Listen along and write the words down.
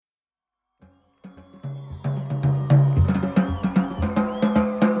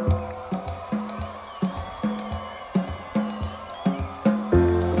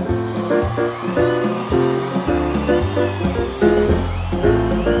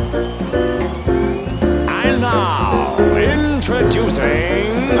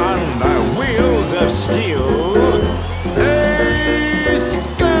Introducing on the wheels of steel, A.Skillz.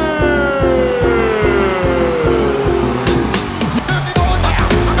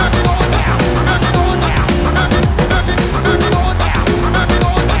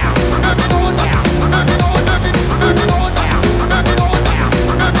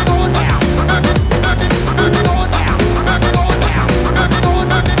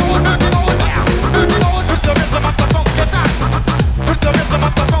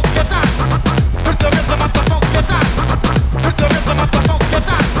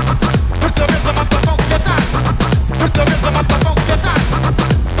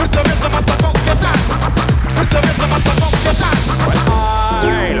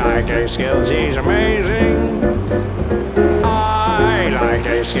 A.Skillz, he's amazing. I like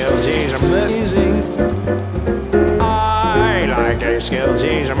A.Skillz, he's amazing. I like A.Skillz,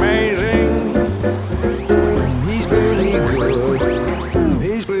 he's amazing. He's really good.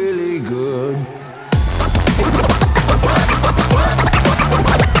 He's really good.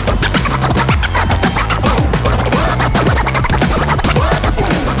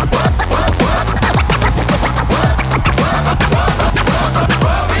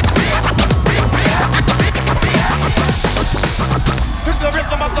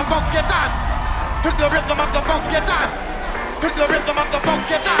 To the rhythm of the funky night. To the rhythm of the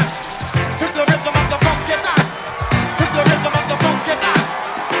funky night. To the rhythm of the funky night. To the rhythm of the funky night.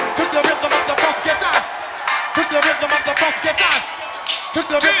 To the rhythm of the funky night. To the rhythm of the funky night. To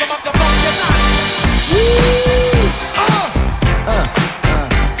the rhythm of the funky night. Woo!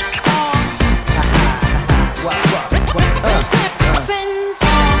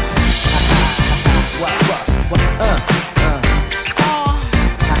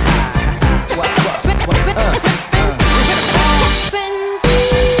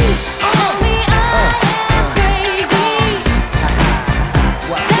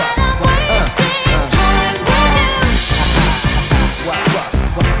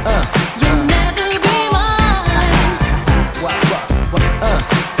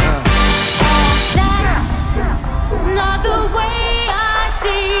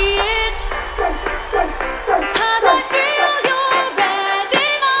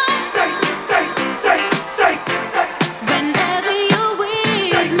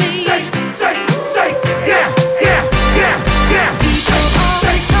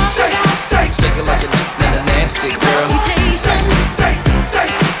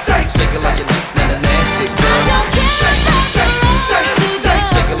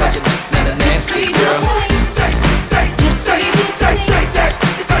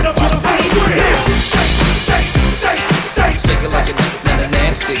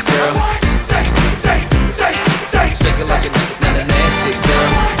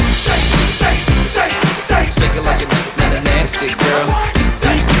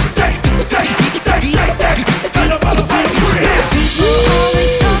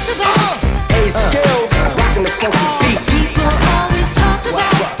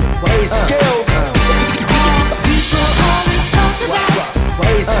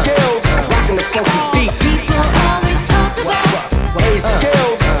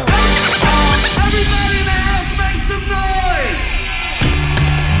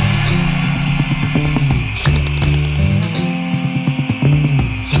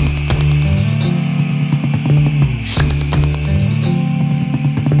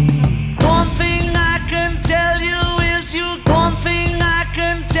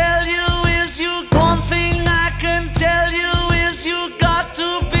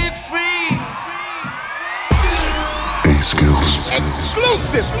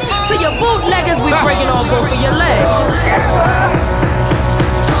 Exclusive to your bootleggers, we breaking on both of your legs.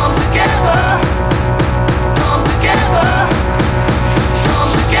 Come together, come together,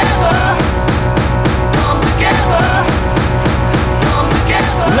 come together, come together, come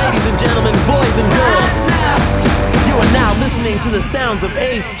together. Ladies and gentlemen, boys and girls, you are now listening to the sounds of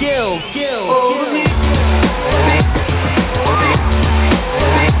A.Skillz.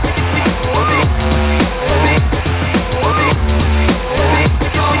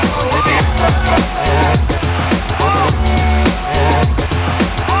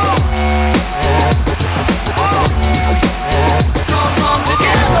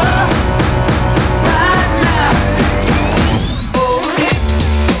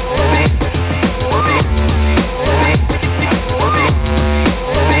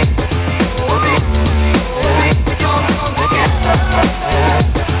 Come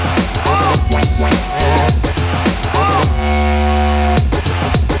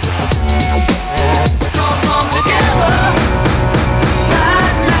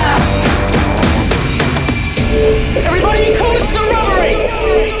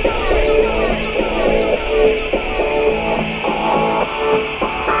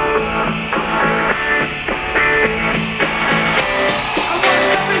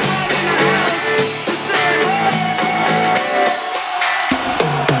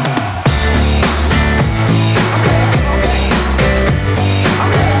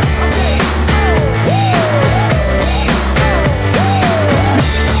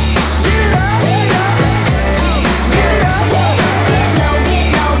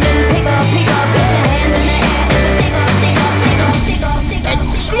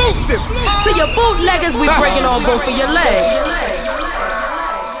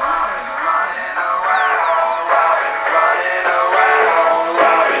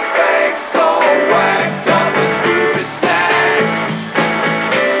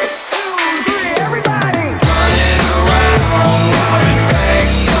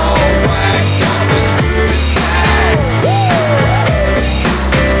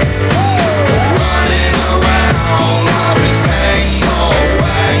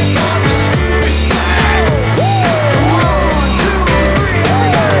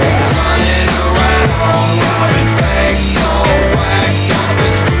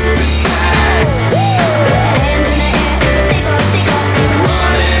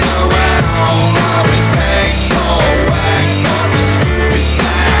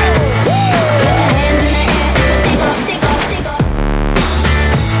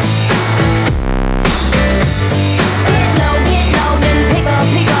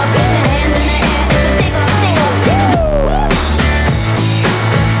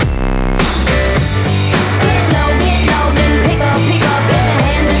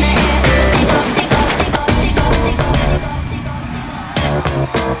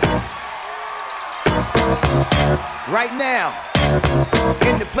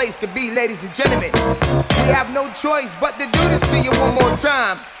place to be, ladies and gentlemen. We have no choice but to do this to you one more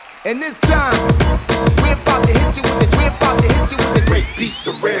time. And this time, we're about to hit you with the, we're about to hit you with the great beat,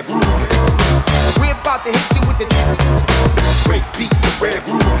 the red groove. We're about to hit you with the great beat, the red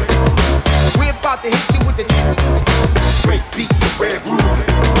groove. We're about to hit you with the great beat, the red groove.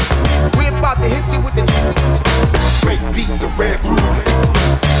 We're about to hit you with the great beat, the red groove.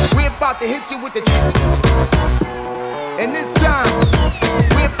 We're about to hit you with the. And this time,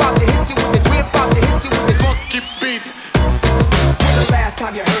 we're about to hit you with the. We're about to hit you with the funky beats. When the last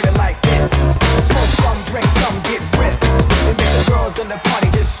time you heard it like this? Smoke some, drink some, get ripped. And make the girls in the party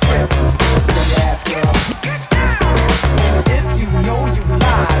just strip. Then you ask, girl, if you know you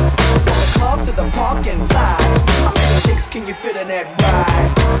live, from the club to the park and live, how many chicks can you fit in that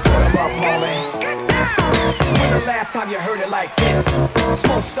ride? Put 'em up, homie. When the last time you heard it like this?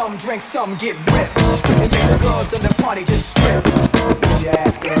 Smoke some, drink some, get ripped. And make the girls in the party just strip. Then you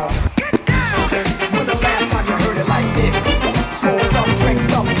ask, girl, when the last time you heard it like this? Smoke some, drink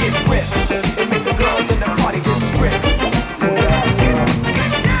some, get ripped. And make the girls in the party just strip. Then you ask, girl,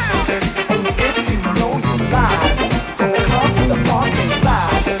 only if you know you live, from the club to the park and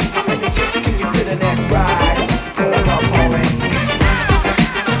live, how many chicks can you fit in that ride? Put 'em up, homie.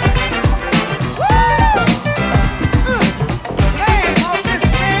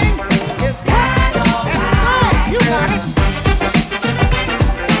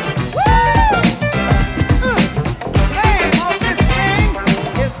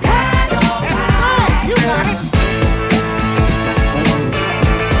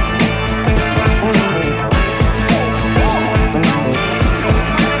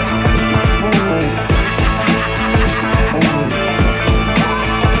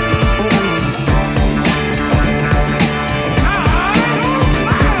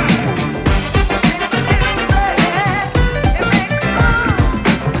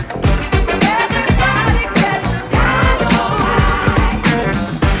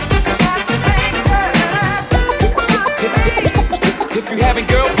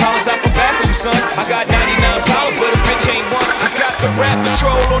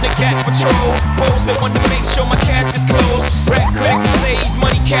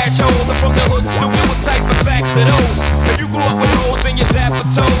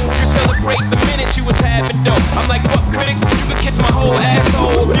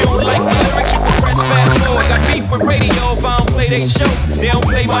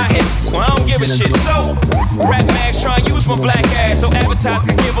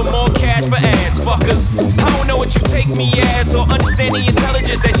 Can give them more cash for ads, fuckers. I don't know what you take me as, or understand the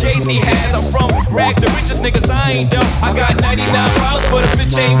intelligence that Jay-Z has. I'm from rags, the richest niggas, I ain't dumb. I got 99 problems, but a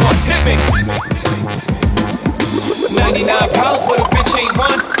bitch ain't one. Hit me. 99 problems, but a bitch ain't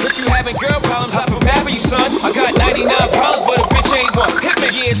one. If you having girl problems, I feel bad for you, son. I got 99 problems, but a bitch ain't one. Hit me.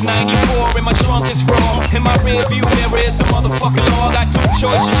 Yeah, it's 94, and my trunk is raw. In my rear view mirror is the motherfucking law. Got two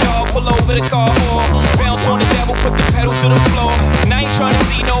choices, y'all. Pull over the car or bounce on the devil, put the pedal to the floor. And I ain't trying to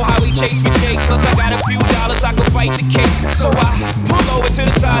see no how he chase me, Jake. Plus I got a few dollars, I can fight the case. So I pull over to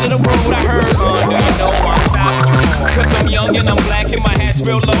the side of the road. I heard, son, do you know why I'm stopping? Cause I'm young and I'm black and my hat's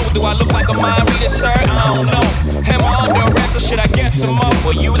real low. Do I look like a mind reader, sir? I don't know. Am I under arrest or should I guess I'm up?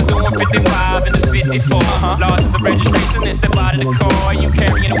 Well, you was doing 55 and the 54. Lost the registration and step out of the car. You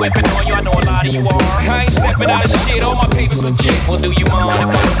carrying a weapon on you, I know a lot of you are. I ain't stepping out of shit, all my papers legit. Well, do you mind if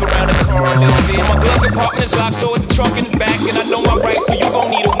I look around the car a little bit? My glove compartment is locked, so it's the trunk in the back. And I know my rights, so you gon'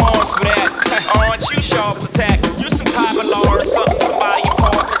 need a warrant for that. Aren't you sharp as attack? You some type of law or something, somebody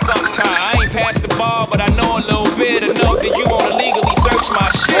important or something. I ain't past the bar, but I know a little bit enough that you wanna legally search my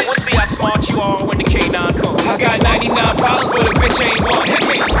shit. We'll see how smart you are when the K9 comes. I got 99 problems, but a bitch ain't one. Hit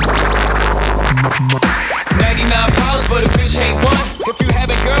me. 99 problems, but a bitch ain't one. If you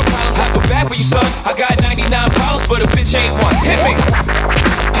having girl problems, I feel bad for you, son. I got 99 problems, but a bitch ain't one. Hit me.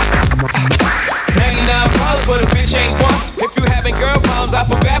 99 problems, but a bitch ain't one. If you having girl problems, I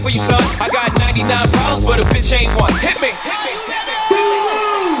feel bad for you, son. I got 99 problems, but a bitch ain't one. Hit me.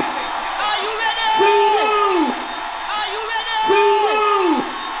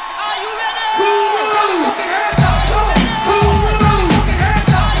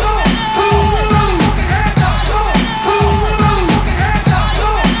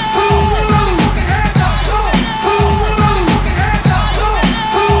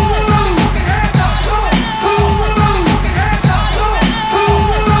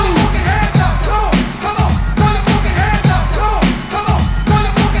 Come on.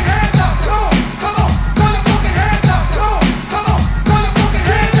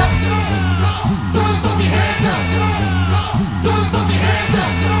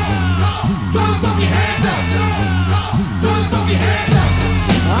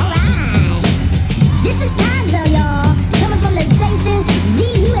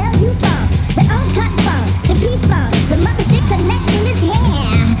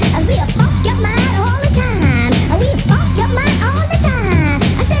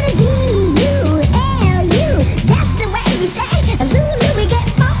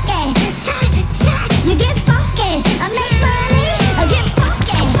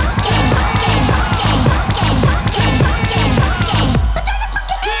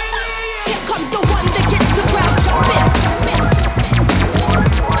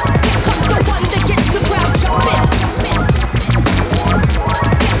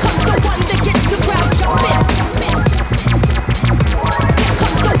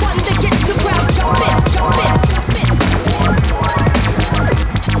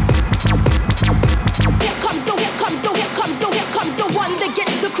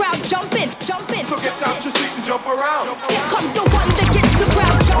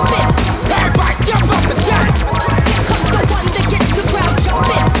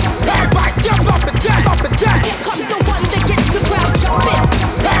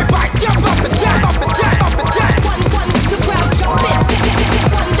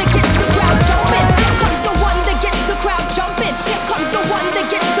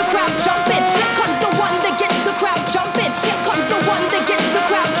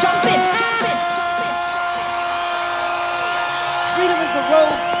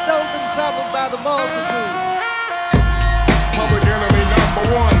 followed by the multitude. Public enemy number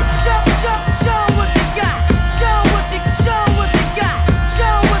one. Show what you got. Show what you got.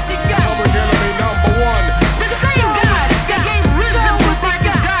 Show what you got. Public enemy number one. The same God that gave wisdom to fight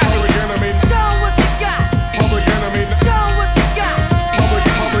this guy. Public enemy. Show what you got. Public enemy. Show what you got. Public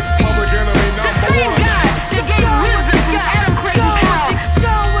enemy The number same one. God that gave wisdom to Adam Clayton Powell.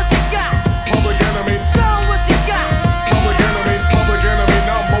 Show what you got. Public enemy. Show what you got. Public enemy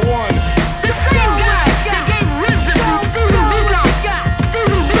number one. The same God that gave wisdom to Stephen Biko.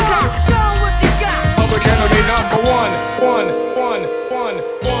 Show what you got. Public enemy number one. One.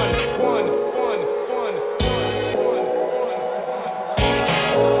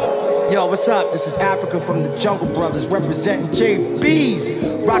 Yo, what's up? This is Africa from the Jungle Brothers representing JB's,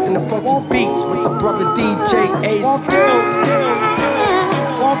 rocking the funky beats with the brother DJ A.Skillz.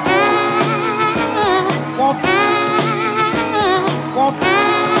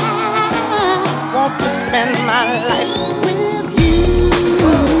 Want to spend my life with you.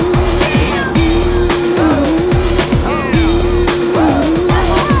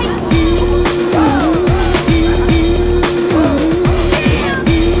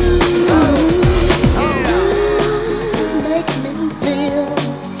 Make me feel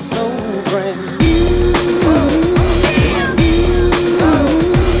so brand new.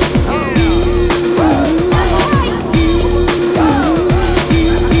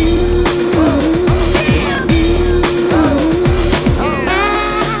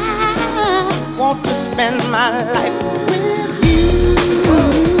 Want to spend my life with you.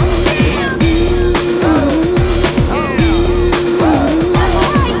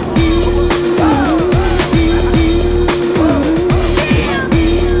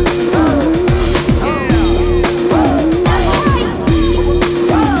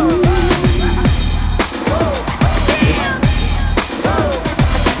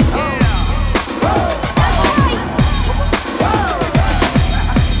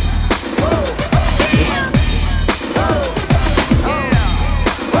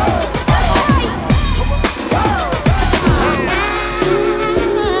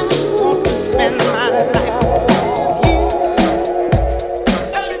 Want to spend my life.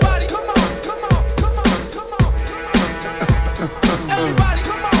 Everybody, come on. Everybody,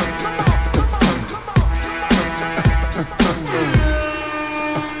 come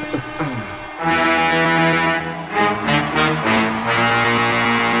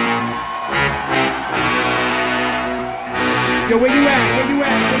Yo, where you at?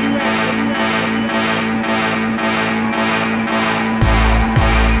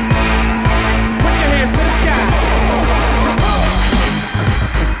 Put your hands to the sky.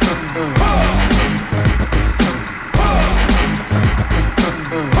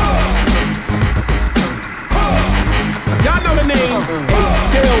 Y'all know the name.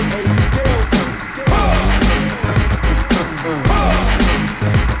 A.Skillz.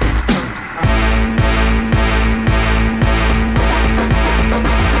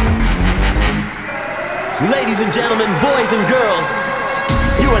 Ladies and gentlemen, boys and girls,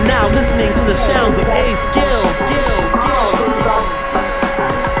 you are now listening to the sounds of A.Skillz.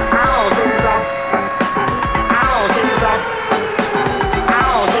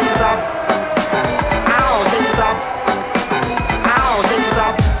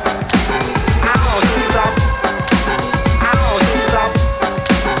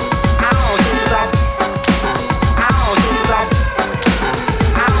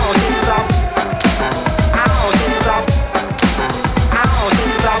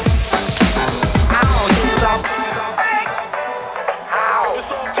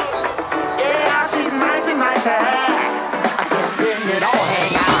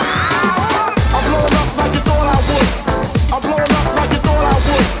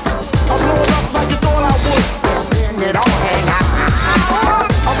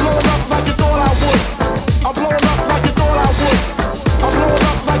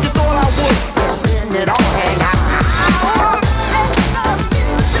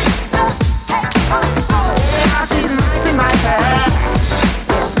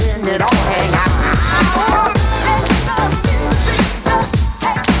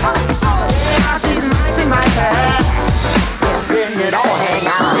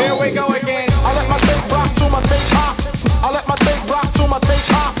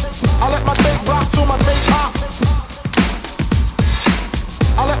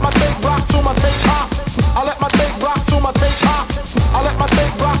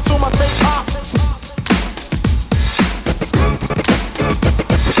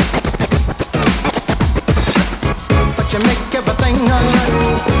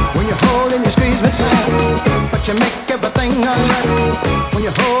 you make everything alright when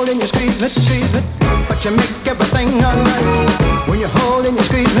you hold and you squeeze me but you make everything alright. When you hold and you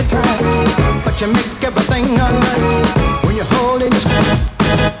squeeze me tight, but you make everything alright. When you hold and you squeeze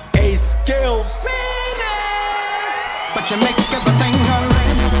A.Skillz. but you make everything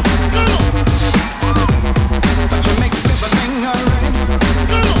alright. But you make everything alright.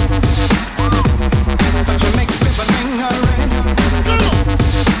 But you make everything alright.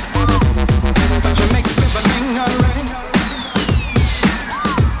 But you make everything alright.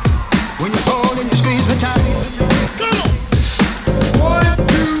 When you hold and you squeeze me tight. 1,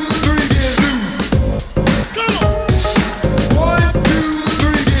 2, 3, get loose. 1, 2,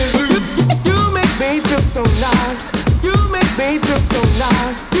 3, get loose. You make me feel so nice. You make me feel so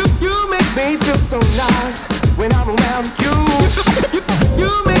nice. You make me feel so nice when I'm around you.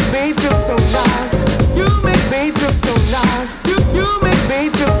 You make me feel so nice. You make me feel so nice. You make me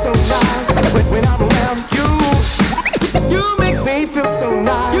feel so nice when I'm around you. You make me feel so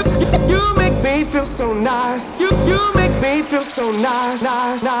nice. You make me feel so nice. You make me feel so nice.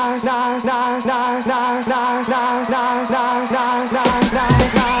 Nice, nice, nice, nice, nice, nice, nice, nice, nice, nice, nice,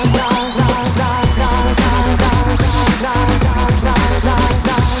 nice, nice, nice, nice, nice,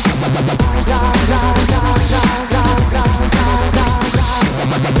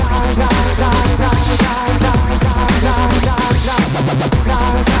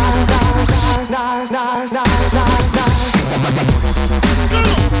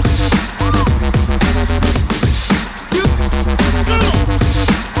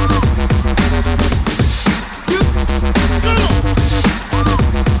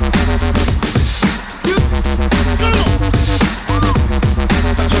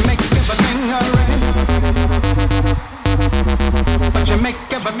 But you make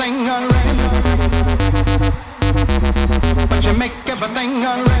everything alright. But you make everything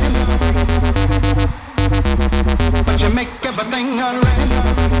alright. But you make everything alright.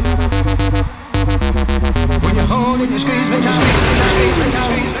 When you hold and you squeeze me tight.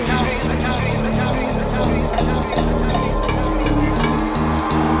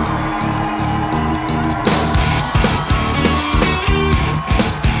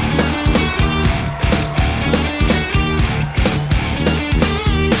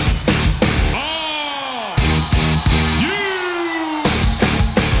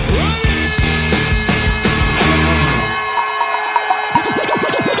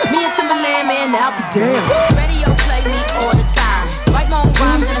 Damn. Radio play me all the time. Write my own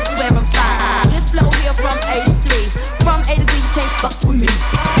rhymes and I swear I'm fine. This flow here from A to 3. From A to Z, you can't fuck with me.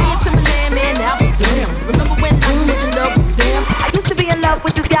 Me and Timberland, man, now damn. Remember when I was in love with Sam? I used to be in love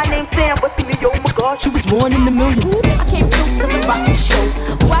with this guy named Sam. But see me, oh my God, She was born in the million. I came through to the rock the show.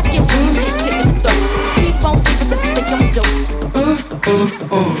 Who I give to me, kick in the throat. Keep on sleeping, but you think I'm a joke.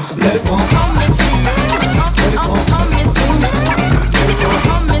 Let it walk. I'm missing. I'm missing. I'm missing.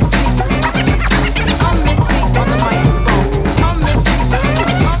 I'm missing on the microphone. I'm missing. I'm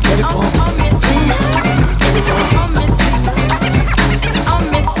missing. I'm missing. I'm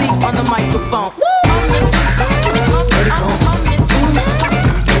missing on the microphone. I'm missing.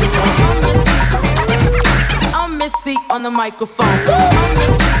 I'm missing on the microphone.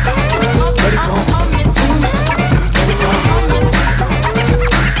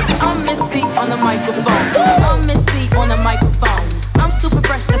 I'm Missy on the microphone. I'm Missy on the microphone. I'm super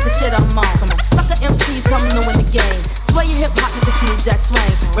fresh, that's the shit I'm on. Come on. Sucker MCs coming to win the game. Sway your hip hop with this new jack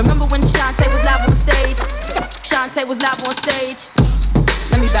swing. Remember when Shantae was live on stage? Shantae was live on stage.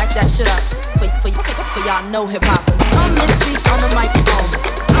 Let me back that shit up for y'all know hip hop. I'm Missy on the microphone.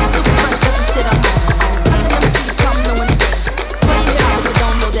 I'm super fresh, that's the shit I'm on. Sucker MCs coming to win the game. Sway your hip hop, but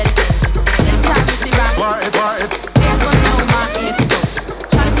don't know that again. This time Missy rhyme. Everyone know my antidote.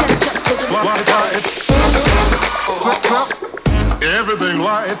 Try to catch up to the Everything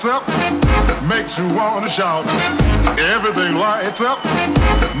lights up, makes you wanna shout. Everything lights up,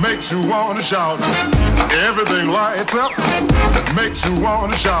 makes you wanna shout. Everything lights up, makes you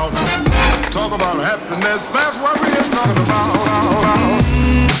wanna shout. Talk about happiness, that's what we're talking about.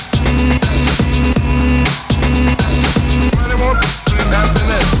 Money won't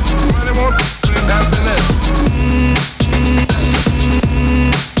happiness. Money won't happiness.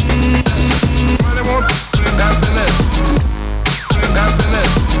 Money won't happiness.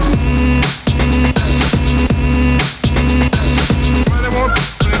 Happiness. Money won't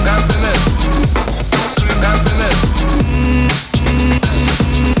happiness. Happiness.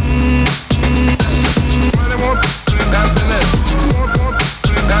 Money won't happiness.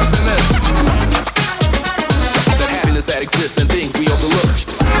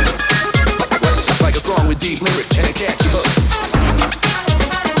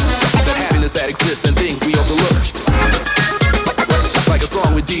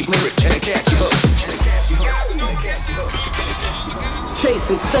 deep lyrics and a catchy hook.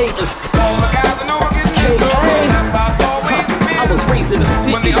 Chasing status. I was raised in the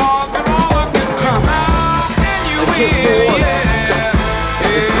city. Against odds.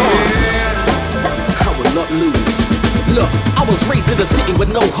 It's on. I will not lose. Look, I was raised in a city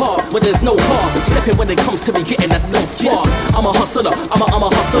with no heart, where there's no heart. Stepping when it comes to me getting that no flaws. I'm a hustler, I'm a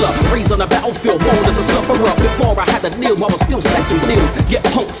hustler. Raised on the battlefield, born as a sufferer. Before I had a deal, I was still stacking deals. Get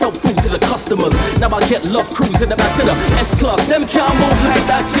punk, sell food to the customers. Now I get love crews in the back of the S-Class. Them can't move like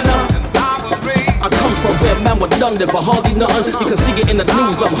that, you know. I come from where man with none, never hardly nothing. You can see it in the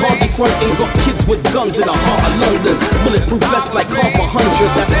news, I'm hardly fronting. Got kids with guns in the heart of London. Bulletproof vests like half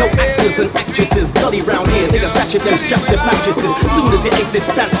 100. That's no actors and actresses. Gully round here, niggas stashing them straps and mattresses. Soon as you exit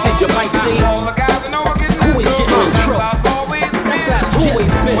stand stage, you might see always getting in trouble. That's how it's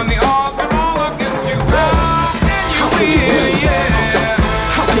always been. How can you win?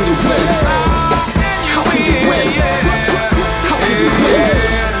 How can you win? How can you win? How can you win?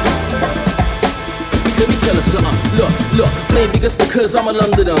 Let me tell you something. Look, maybe it's because I'm a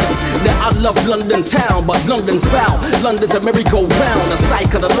Londoner. Now I love London town, but London's foul. London's a merry-go-round, a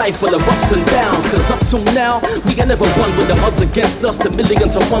cycle of life full of ups and downs. Cause up till now, we can never won with the odds against us. The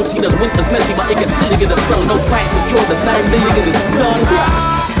millions to one, see the winter's messy, but it gets silly in the sun. No fight to draw, the 9 million is done.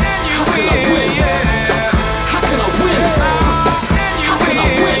 How can I win? How can I win? How can I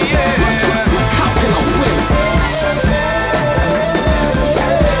win? How can I win?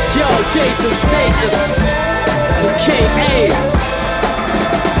 Yo, Jason Status, K.A.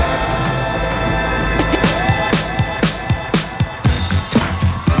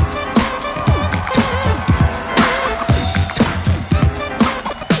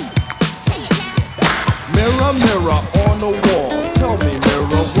 Mirror, mirror on the wall, tell me,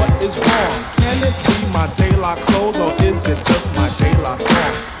 mirror, what is wrong? Can it be my daylight clothes or is it just my daylight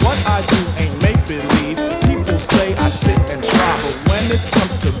song? What I do ain't make-believe. People say I sit and try, but when it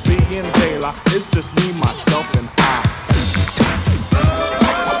comes to being daylight, it's just me, myself, and I.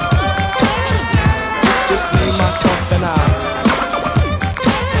 It's just me, myself, and I.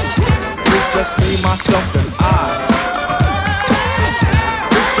 It's just me, myself, and I.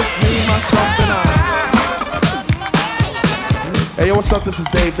 It's just me, myself, and I. Hey, yo, what's up? This is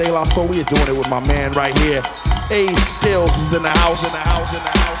Dave De La Soul. We are doing it with my man right here. A.Skillz is in the house.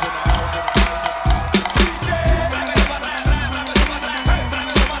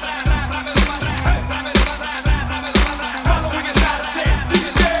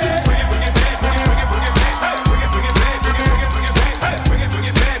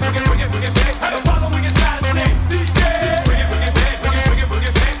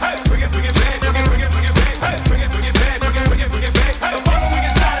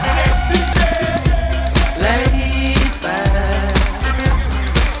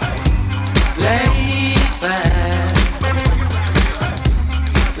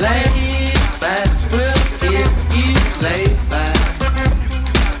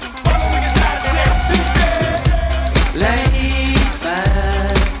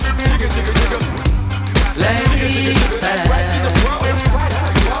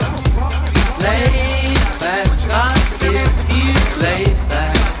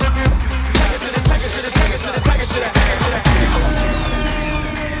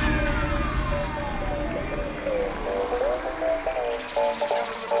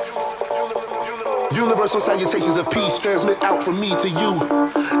 Universal salutations of peace transmit out from me to you.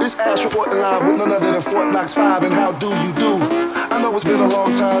 This Ash reporting live with none other than Fort Knox 5, and how do you do? I know it's been a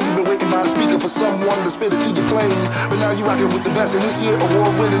long time, you've been waiting by the speaker for someone to spit it to your plane. But now you rockin' with the best, and this year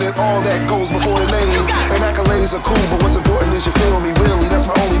award winning and all that goes before the name. And accolades are cool, but what's important is you feel me, really, that's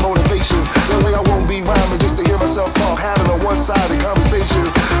my only motivation. That way I won't be rhyming just to hear myself talk, having a one-sided conversation.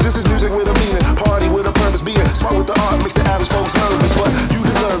 This is music with a meaning, party with a purpose, being smart with the art makes the average folks nervous. But you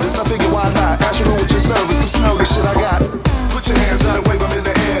deserve this, I figure why not? Ask you with your service, come smell the shit I got. Put your hands out and wave them in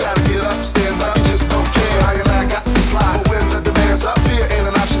the air. Gotta get up, stand up, you just don't care. I and I got the supply, but when the demand's up, fear ain't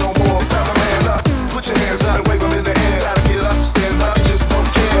an option no more. It's time to man up. Put your hands out and wave them in the air. Gotta get up, stand up, you just don't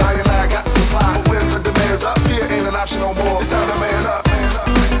care. I and I got the supply, but when the demand's up, fear ain't an option no more. It's time to man up.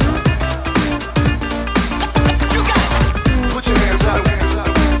 You got it. Put your hands out.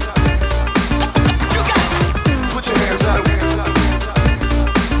 You got it. Put your hands out.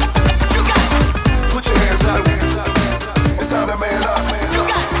 It's time to man up.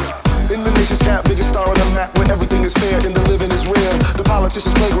 In the nation's cap, biggest star on the map, where everything is fair and the living is real. The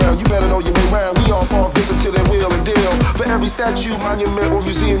politicians' playground, you better know your way round. We all fall victim to their wheel and deal. For every statue, monument, or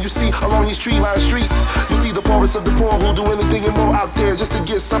museum you see along these tree-lined streets, you see the poorest of the poor who do anything and more out there just to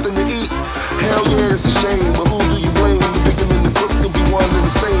get something to eat. Hell yeah, it's a shame, but who do you blame when the victim and the crook still be one and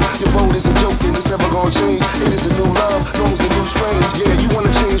the same?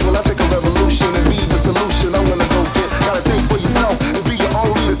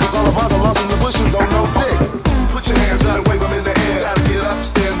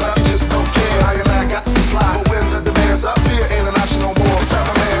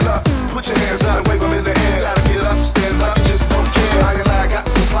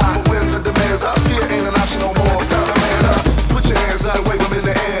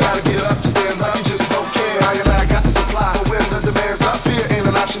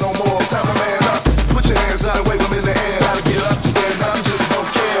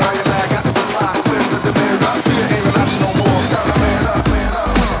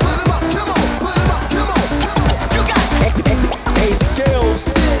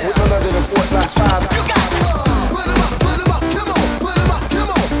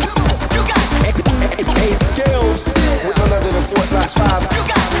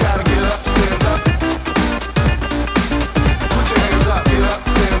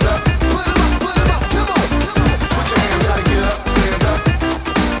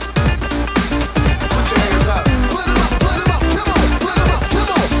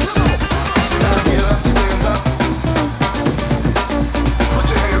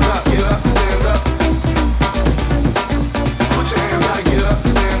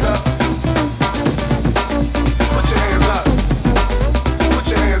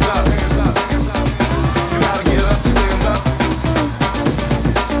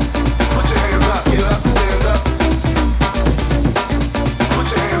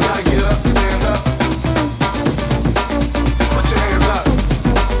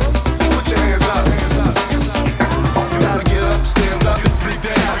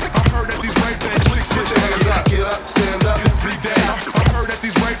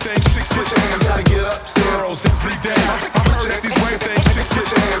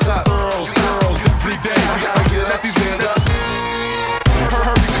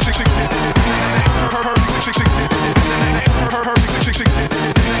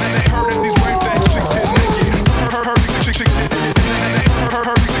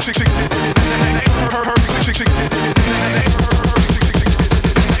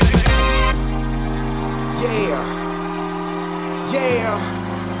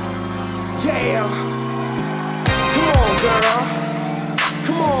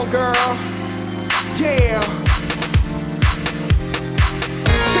 on, girl. Yeah.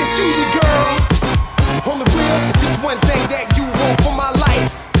 Say, excuse me, girl. On the real, it's just one thing that you want for my life.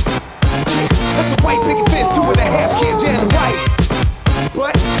 Yeah, that's a white picket fence, 2.5 kids and a wife.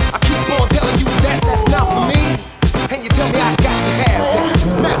 But I keep on telling you that that's not for me. And you tell me I got to have that.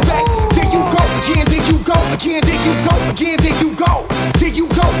 Matter of fact, there you go again, there you go again, there you go again, there you go. There you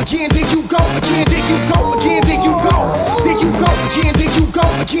go again, there you go again, there you go again, there you go. There you go again, there you go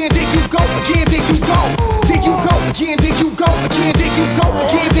again, there you go again, there you go. There you go again, there you go again, there you go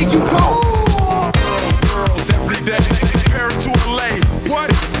again, there you go. Girls every day, compared to LA. What?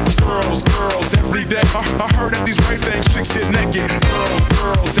 Girls every day. I heard at these rave things, chicks get naked.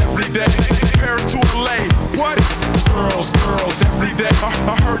 Girls every day, compared to LA. What? Girls every day.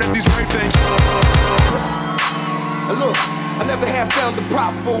 I heard at these rave things. Look, I never have found the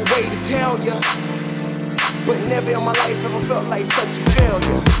proper way to tell ya, but never in my life ever felt like such a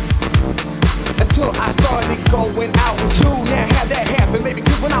failure. Until I started going out with you. Now how that happened, maybe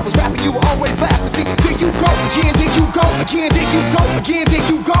cause when I was rapping you were always laughing. See, there you go again, there you go again, there you go again, there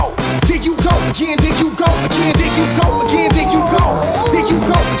you go. There you go again, there you go again, there you go again, there you go. There you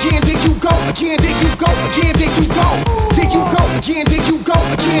go again, there you go again, there you go again, there you go. There you go again, there you go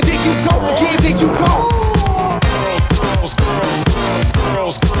again, there you go again, there you go. Girls, compares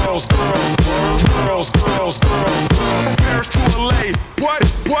to LA. What?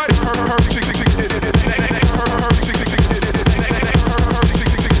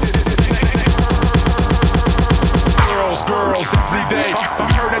 Girls every day. I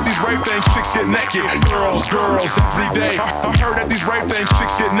heard at these rave things, chicks get naked. Girls every day. I heard at these rave things,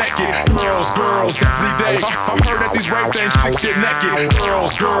 chicks get naked. Girls every day. I heard at these rave things, chicks get naked.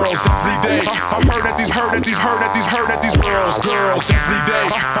 Girls every day. I heard at these girls every day.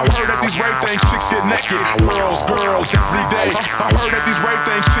 I heard at these rave things, chicks get naked. Girls every day. I heard at these rave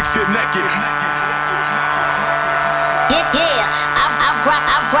things, chicks get naked. Yeah,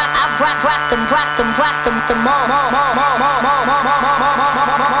 rock them all.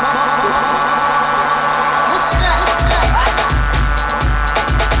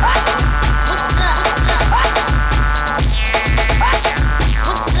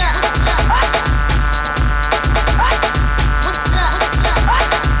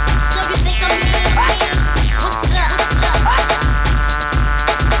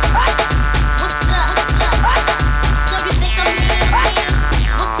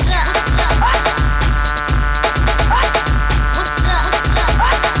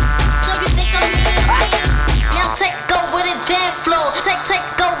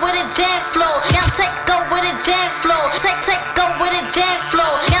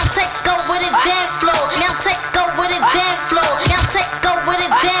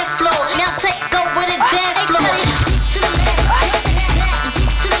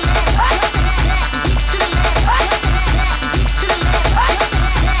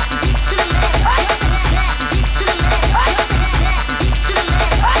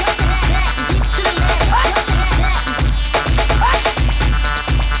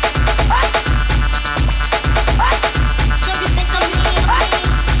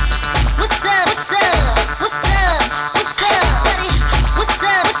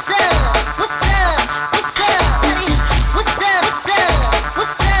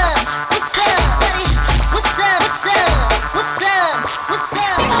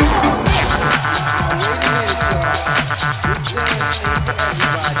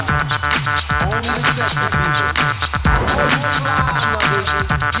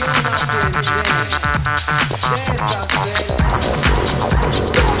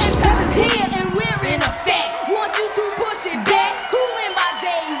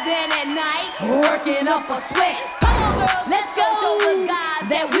 Working up a sweat. Come on, girls, let's go. Show the guys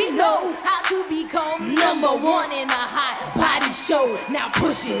that we know how to become number one in a hot body show. Now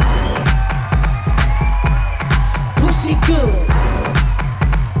push it. Push it good.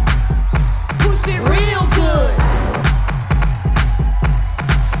 Push it real good.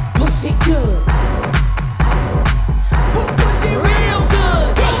 Push it good. Push it real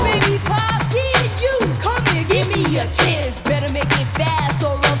good. Hey, baby pop, yeah, you come here, give me a kiss. Better make it fast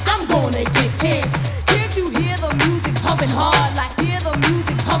or else I'm gonna get pissed. Can't you hear the music pumping hard? Like hear the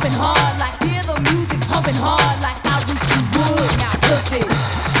music pumping hard? Like hear the music pumping hard? Like I wish you would. Now push it.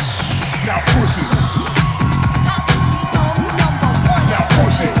 Now push it. How to become number one? Now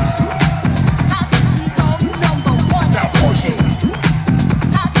push it. How to become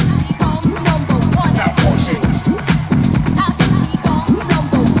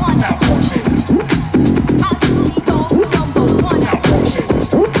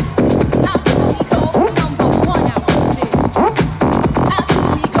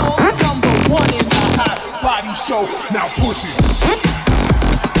show. Now push it.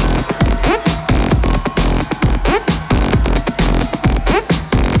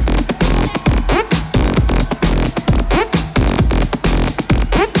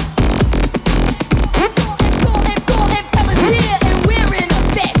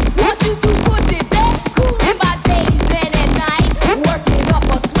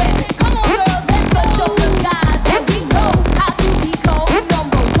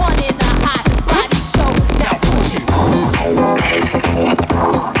 Now push it.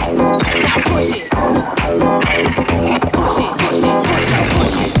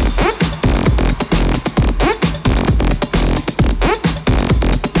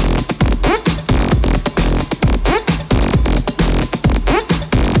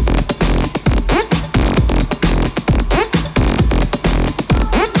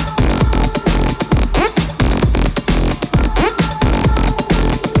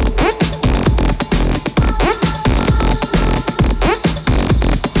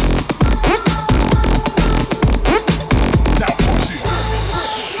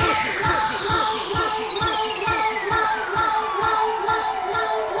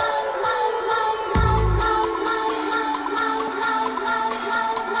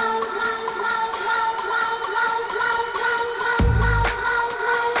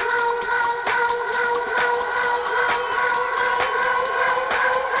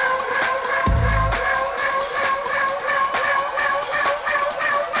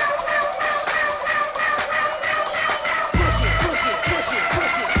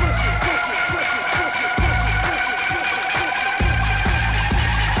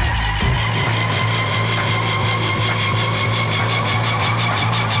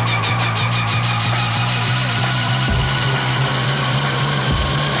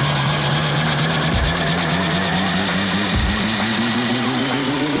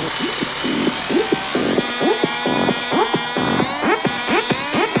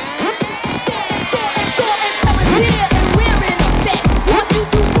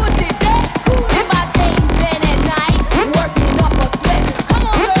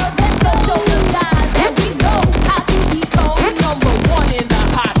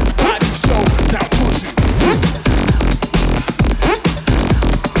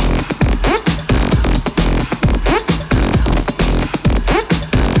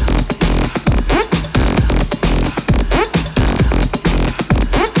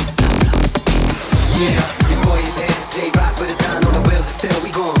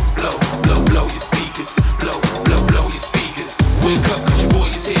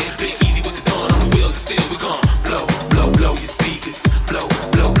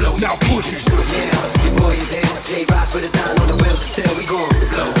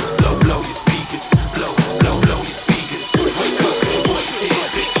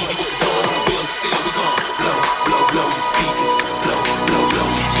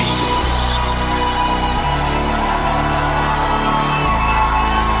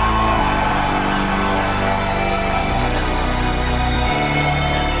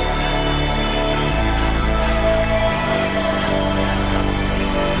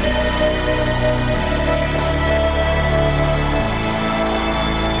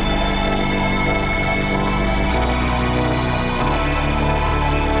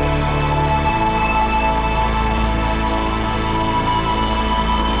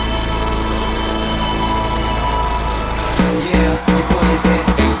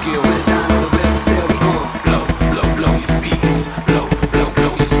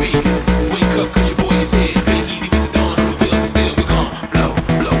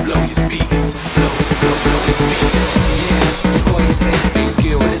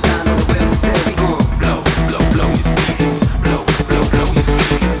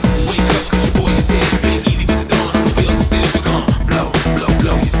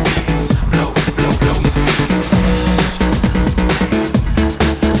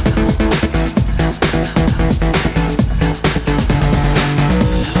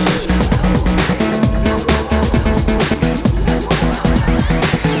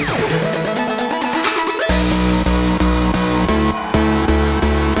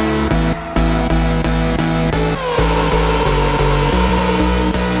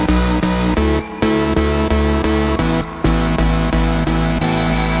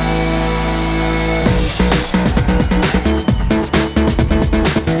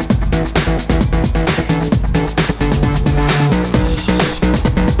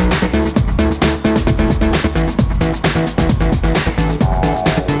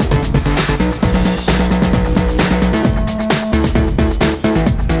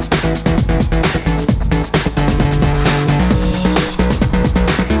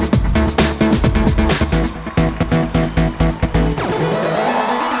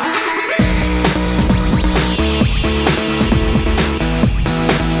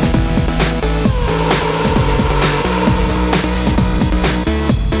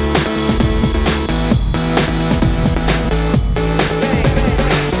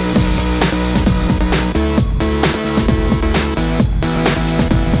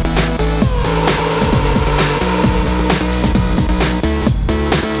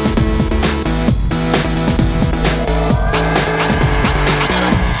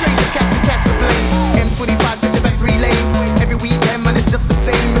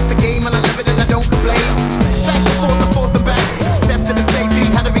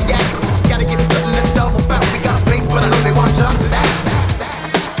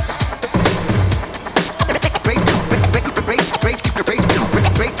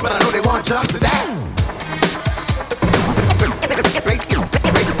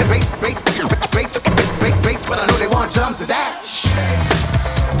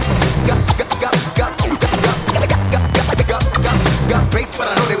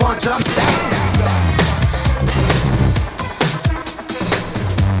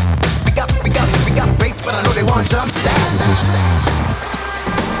 but I know they want just that.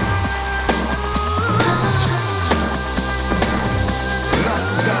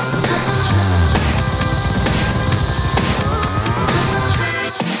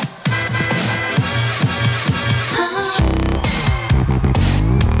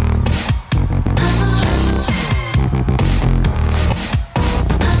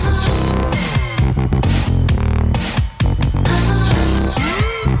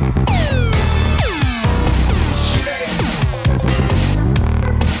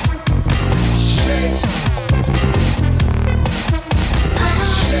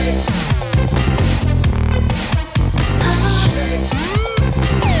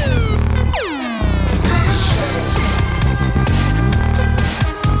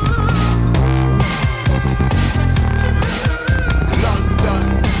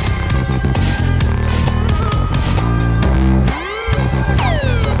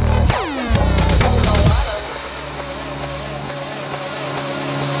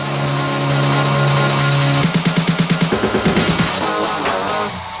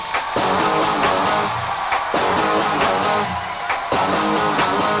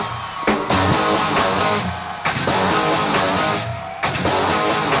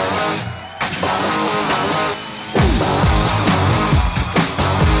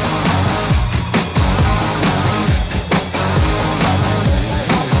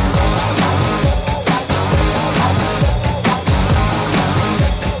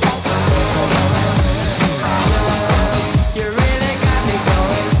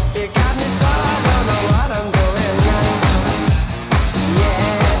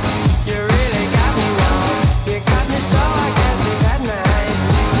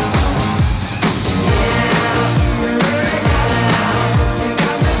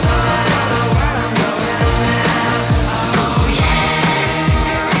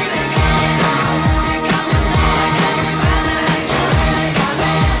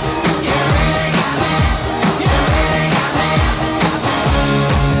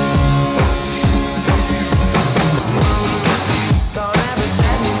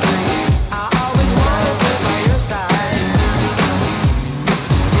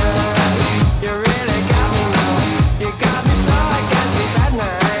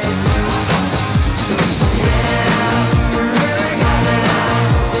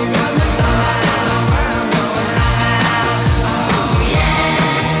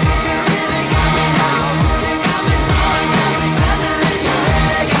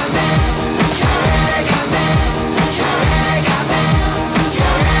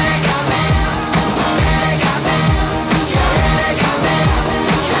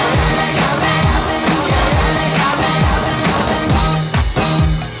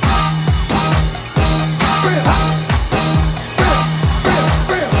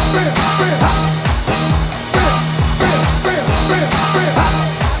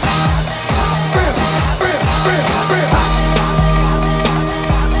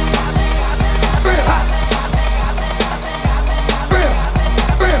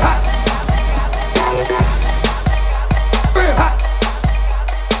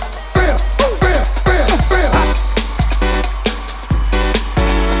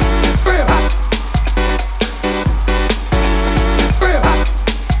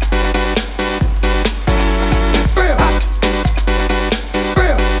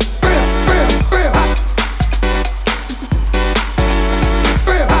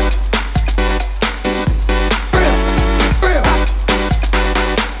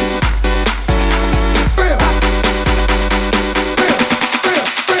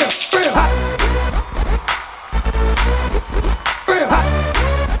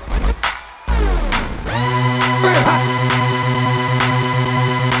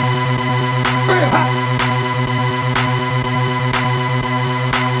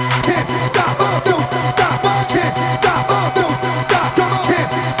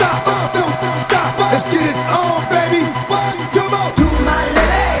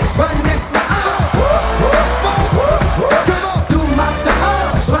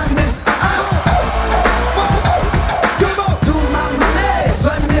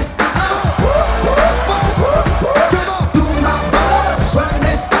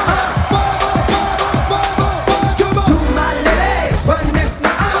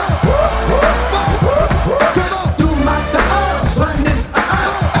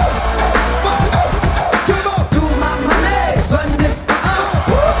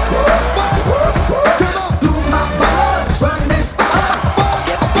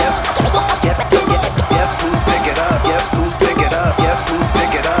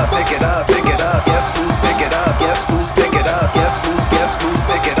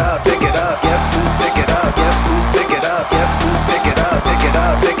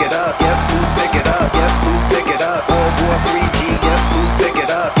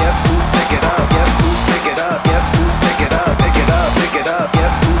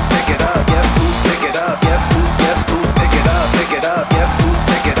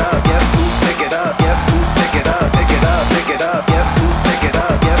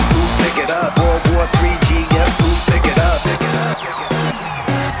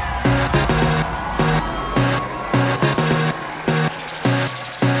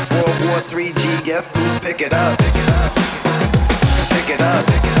 Guess who's pick it up? Pick it up. Pick it up.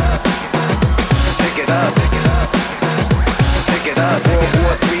 Pick it up. Pick it up. Pick it up. Pick it up. World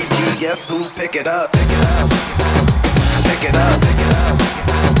War 3G. Guess who's pick it up? Pick it up. Pick it up. Pick it up.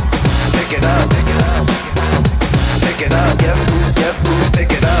 Pick it up. Pick it up. Pick it up. Guess who's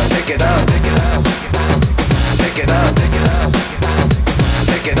pick it up? Pick it up. Pick it up. Pick it up. Pick it up.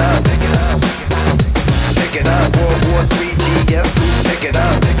 Pick it up. Pick it up. Pick it up. World War 3G. Guess who's pick it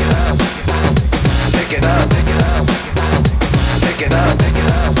up? Pick it up. Pick it up. Pick it up. Pick it up. Pick it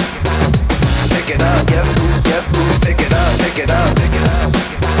up. Pick it up. Guess who's pick it up? Pick it up. Pick it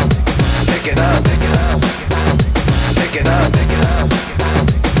up. Pick it up. Pick it up. Pick it up. Pick it up.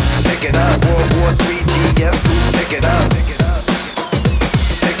 Pick it up. World War 3G. Guess who's pick it up? Pick it up.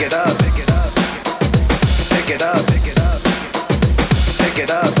 Pick it up. Pick it up. Pick it up. Pick it up. Pick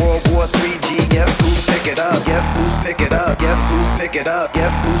it up. World War 3G. Guess who's pick it up? Guess who's pick it up? Guess who's pick it up?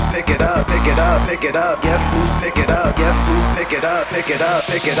 Guess who's pick it up? Pick it up. Pick it up. Guess who's pick it up? Guess who's pick it up? Pick it up.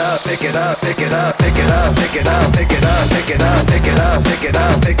 Pick it up. Pick it up. Pick it up. Pick it up. Pick it up. Pick it up. Pick it up. Pick it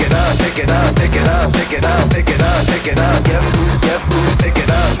up. Pick it up. Pick it up. Pick it up. Pick it up. Pick it up. Pick it up. Pick it up. Guess who's pick it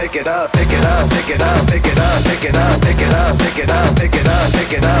up? Pick it up. Pick it up. Pick it up. Pick it up. Pick it up. Pick it up. Pick it up. Pick it up.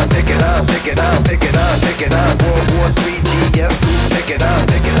 Pick it up. Pick it up. Pick it up. Pick it up. Pick it up. World War 3G. Guess who's pick it up?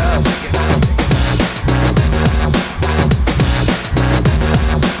 Pick it up.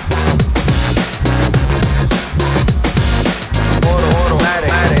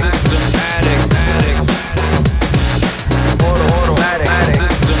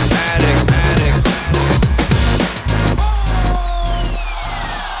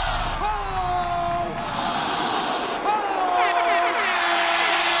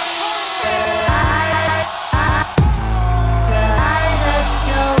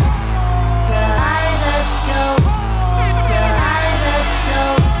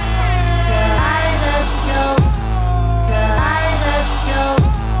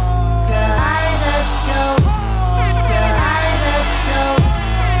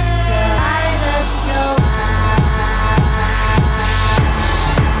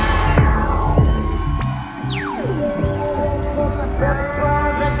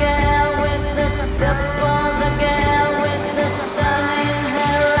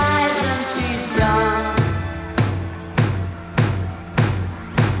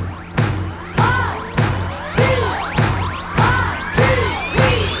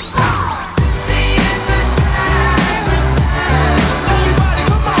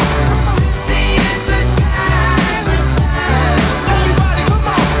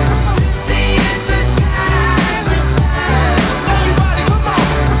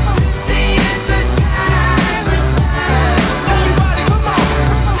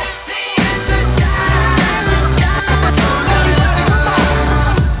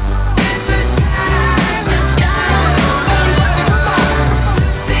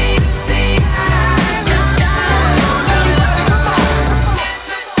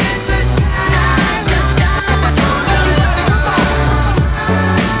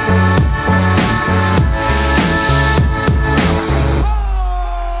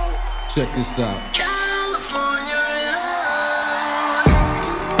 Check this out.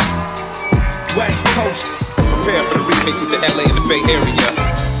 West Coast. Prepare for the remix with the LA and the Bay Area.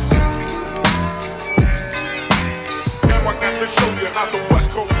 Now I got to show you how the West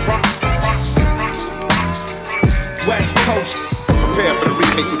Coast rocks. West Coast. Prepare for the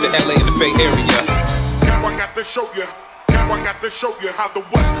remix with the LA and the Bay Area. Now I got to show you. Now I got to show you how the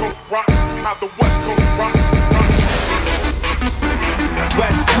West Coast rocks. How the West Coast rocks.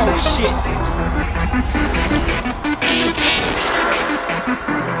 West Coast shit.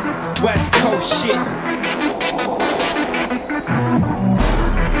 West Coast shit.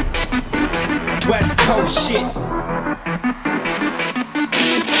 West Coast shit.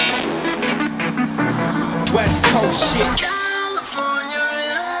 West Coast shit. West Coast shit.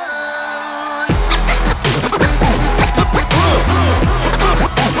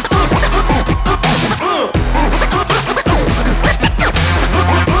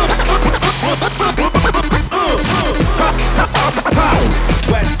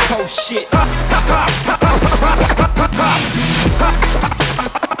 West Coast shit.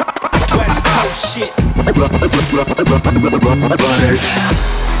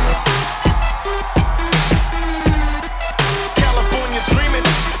 California dreaming.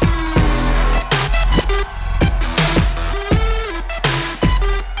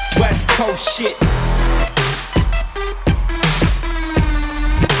 West Coast shit.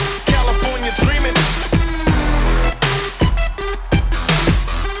 California dreaming.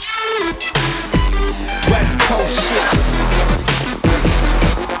 West Coast shit.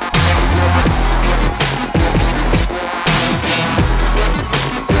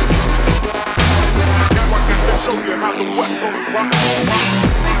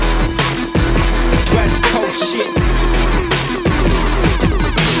 West Coast shit.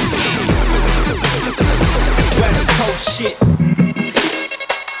 West Coast shit.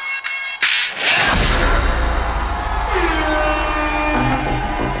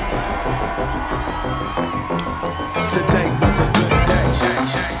 Today was a good day.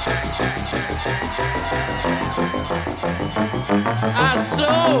 I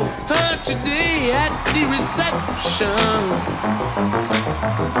saw her today at the reception.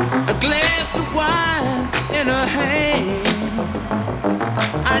 A glass of wine in her hand.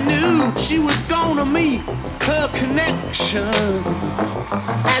 I knew she was gonna meet her connection.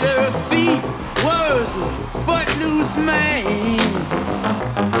 At her feet was a footloose man.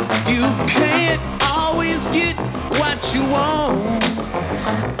 You can't always get what you want.